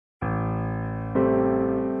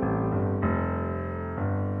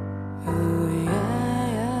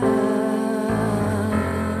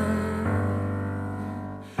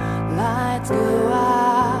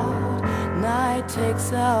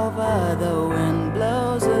takes over, the wind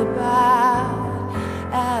blows about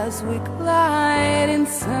as we glide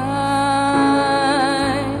inside,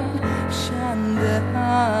 shun the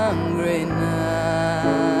hungry night.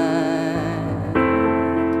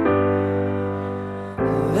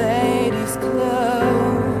 Ladies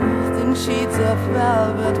clothed in sheets of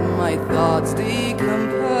velvet, my thoughts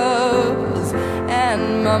decompose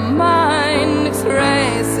and my mind is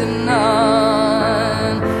racing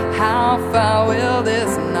on. How far will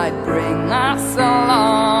this night bring us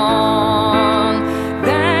along?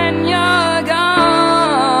 Then you're gone.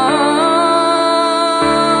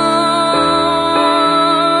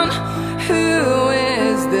 Who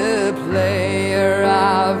is the player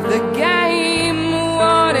of the game?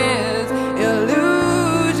 What is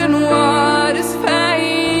illusion? What is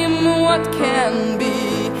fame? What can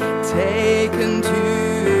be taken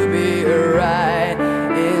to be right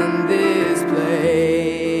in this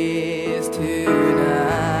place tonight?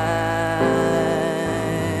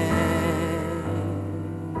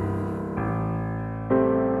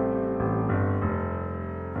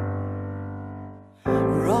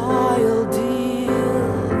 Royal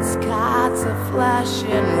deals, cards of flash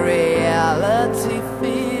in reality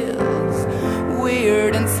fields,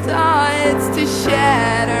 weird and starts to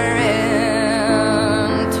shatter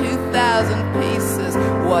in 2,000 pieces.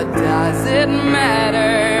 What does it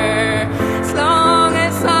matter? As long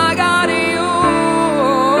as I got you.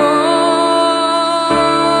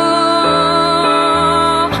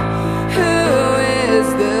 Who is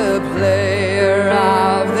the player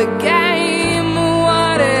of the game?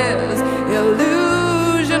 What is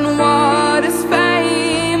illusion? What is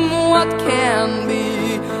fame? What can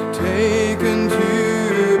be taken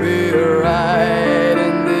to be right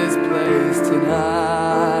in this place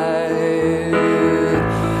tonight?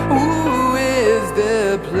 Who is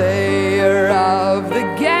the player of the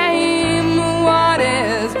game? What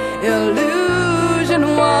is illusion?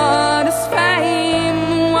 What is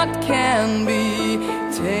fame? What can be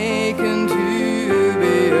taken to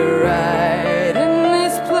be right in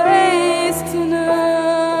this place tonight?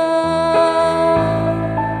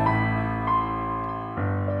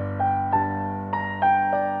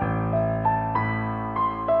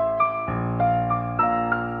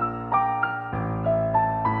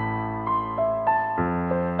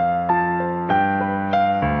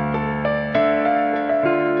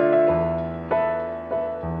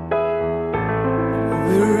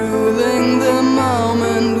 We're ruling the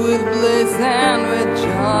moment with bliss and with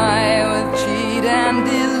joy, with cheat and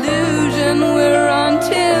delusion. We're on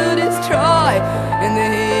to destroy in the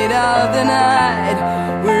heat of the night.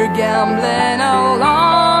 We're gambling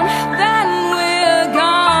along, then we're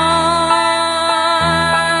gone.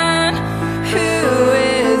 Who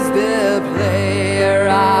is the player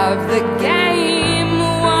of the game?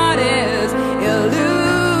 What is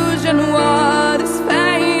illusion? What is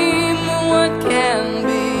fame? What can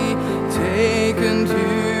be taken to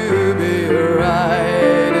be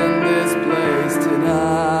right in this place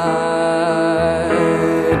tonight?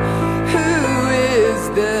 Who is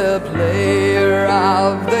the player